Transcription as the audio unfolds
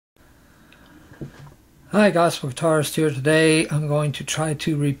Hi, Gospel Guitarist here. Today I'm going to try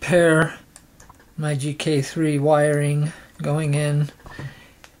to repair my GK-3 wiring going in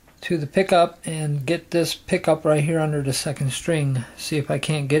to the pickup and get this pickup right here under the second string. See if I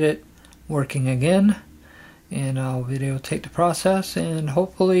can't get it working again, and I'll videotape the process and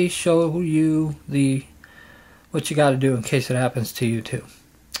hopefully show you what you got to do in case it happens to you too.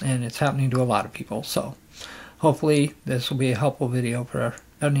 And it's happening to a lot of people, so hopefully this will be a helpful video for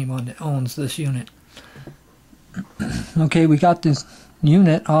anyone that owns this unit. Okay, we got this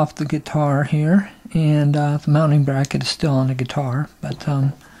unit off the guitar here, and the mounting bracket is still on the guitar, but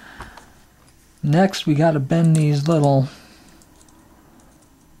next we got to bend these little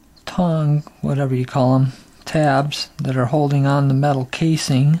tongue, whatever you call them, tabs that are holding on the metal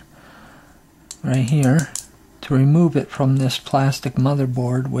casing right here to remove it from this plastic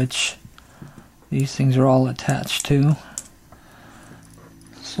motherboard, which these things are all attached to.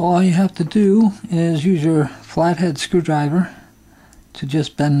 So all you have to do is use your flathead screwdriver to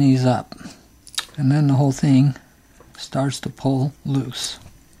just bend these up, and then the whole thing starts to pull loose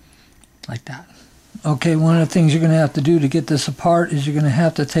like that. Okay, one of the things you're going to have to do to get this apart is you're going to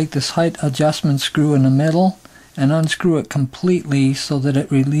have to take this height adjustment screw in the middle and unscrew it completely so that it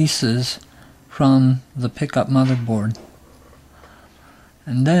releases from the pickup motherboard.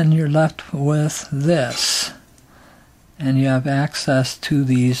 And then you're left with this, and you have access to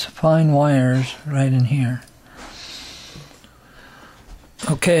these fine wires right in here.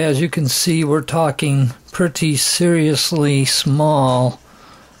 Okay, as you can see, we're talking pretty seriously small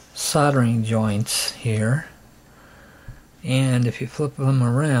soldering joints here, and if you flip them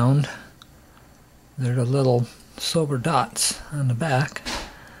around, they're the little silver dots on the back.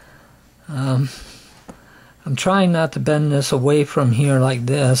 I'm trying not to bend this away from here like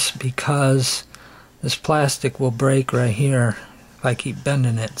this because this plastic will break right here if I keep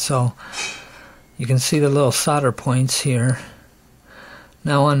bending it. So you can see the little solder points here.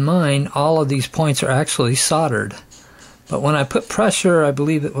 Now on mine, all of these points are actually soldered, but when I put pressure, I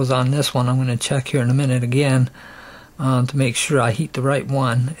believe it was on this one, I'm going to check here in a minute again to make sure I heat the right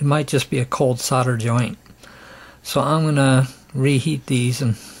one. It might just be a cold solder joint, so I'm going to reheat these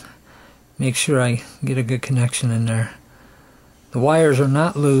and make sure I get a good connection in there. The wires are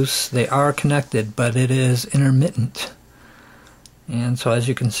not loose, they are connected, but it is intermittent. And so as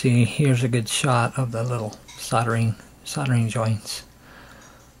you can see, here's a good shot of the little soldering joints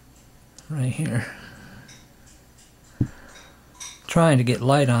right here. Trying to get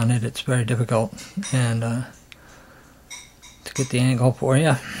light on it, it's very difficult, and to get the angle for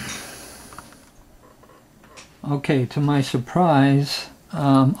you. Okay, to my surprise,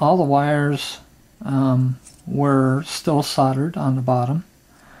 all the wires were still soldered on the bottom,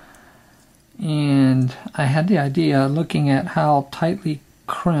 and I had the idea, looking at how tightly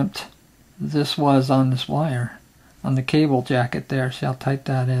crimped this was on this wire, on the cable jacket there. See how tight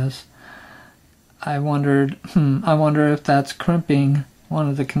that is? I wondered, I wonder if that's crimping one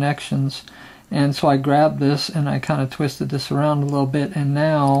of the connections, and so I grabbed this and I kind of twisted this around a little bit, and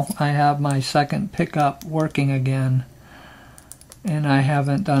now I have my second pickup working again. And I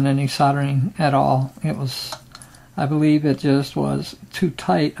haven't done any soldering at all. It was, I believe it just was too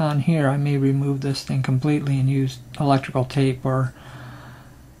tight on here. I may remove this thing completely and use electrical tape or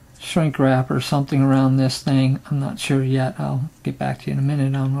shrink wrap or something around this thing. I'm not sure yet. I'll get back to you in a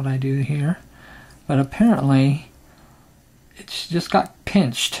minute on what I do here. But apparently it's just got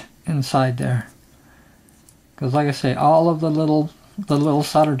pinched inside there. Because like I say, all of the little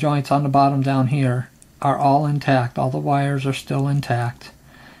solder joints on the bottom down here are all intact. All the wires are still intact,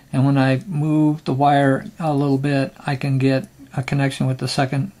 and when I move the wire a little bit, I can get a connection with the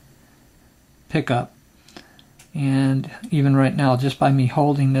second pickup. And even right now, just by me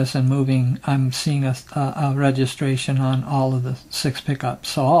holding this and moving, I'm seeing a registration on all of the 6 pickups.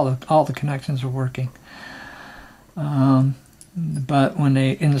 So all the connections are working. But when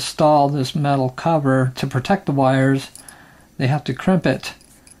they install this metal cover to protect the wires, they have to crimp it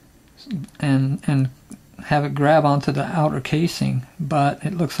and have it grab onto the outer casing, but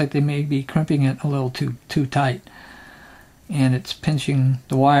it looks like they may be crimping it a little too tight, and it's pinching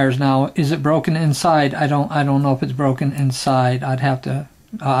the wires. Now, is it broken inside? I don't know if it's broken inside. I'd have to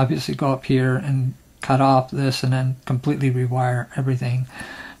obviously go up here and cut off this and then completely rewire everything,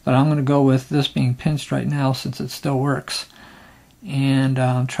 but I'm going to go with this being pinched right now since it still works, and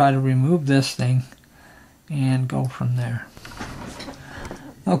try to remove this thing and go from there.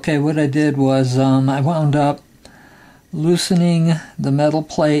 Okay, what I did was I wound up loosening the metal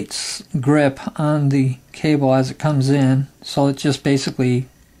plate's grip on the cable as it comes in, so it just basically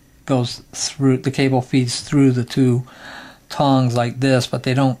goes through, the cable feeds through the 2 tongs like this, but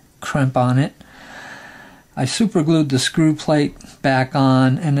they don't crimp on it. I super glued the screw plate back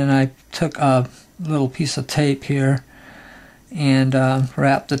on, and then I took a little piece of tape here and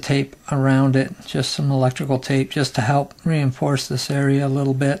wrapped the tape around it, just some electrical tape, just to help reinforce this area a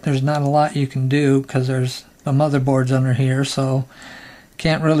little bit. There's not a lot you can do because there's the motherboard's under here, so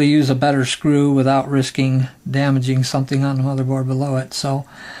can't really use a better screw without risking damaging something on the motherboard below it. So,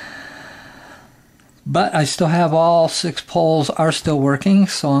 but I still have all 6 poles are still working,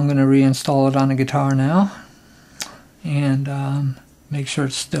 so I'm going to reinstall it on the guitar now and make sure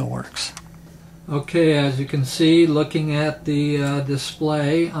it still works. Okay, as you can see, looking at the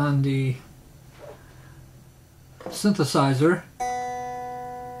display on the synthesizer,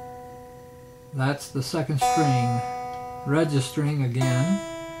 that's the 2nd string registering again,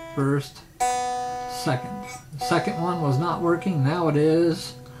 1st, 2nd. The 2nd one was not working, now it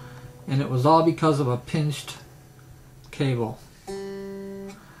is, and it was all because of a pinched cable.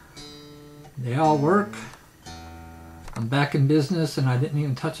 They all work. I'm back in business and I didn't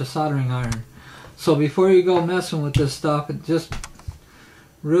even touch a soldering iron. So before you go messing with this stuff, it just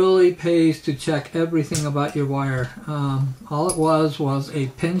really pays to check everything about your wire. All it was a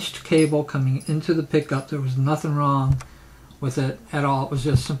pinched cable coming into the pickup. There was nothing wrong with it at all. It was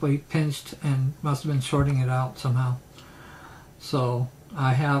just simply pinched and must have been shorting it out somehow. So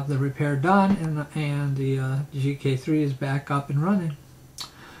I have the repair done, and the GK-3 is back up and running.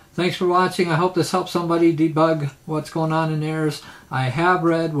 Thanks for watching. I hope this helps somebody debug what's going on in theirs. I have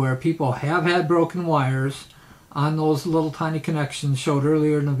read where people have had broken wires on those little tiny connections showed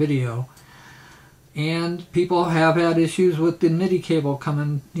earlier in the video. And people have had issues with the MIDI cable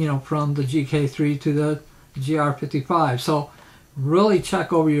coming, from the GK-3 to the GR55. So really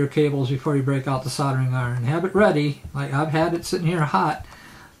check over your cables before you break out the soldering iron. Have it ready. Like I've had it sitting here hot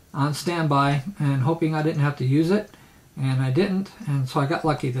on standby and hoping I didn't have to use it. And I didn't, and so I got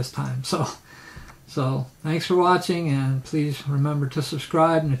lucky this time. So thanks for watching, and please remember to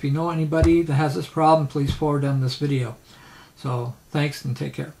subscribe, and if you know anybody that has this problem, please forward them this video. So thanks and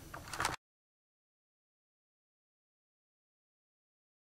take care.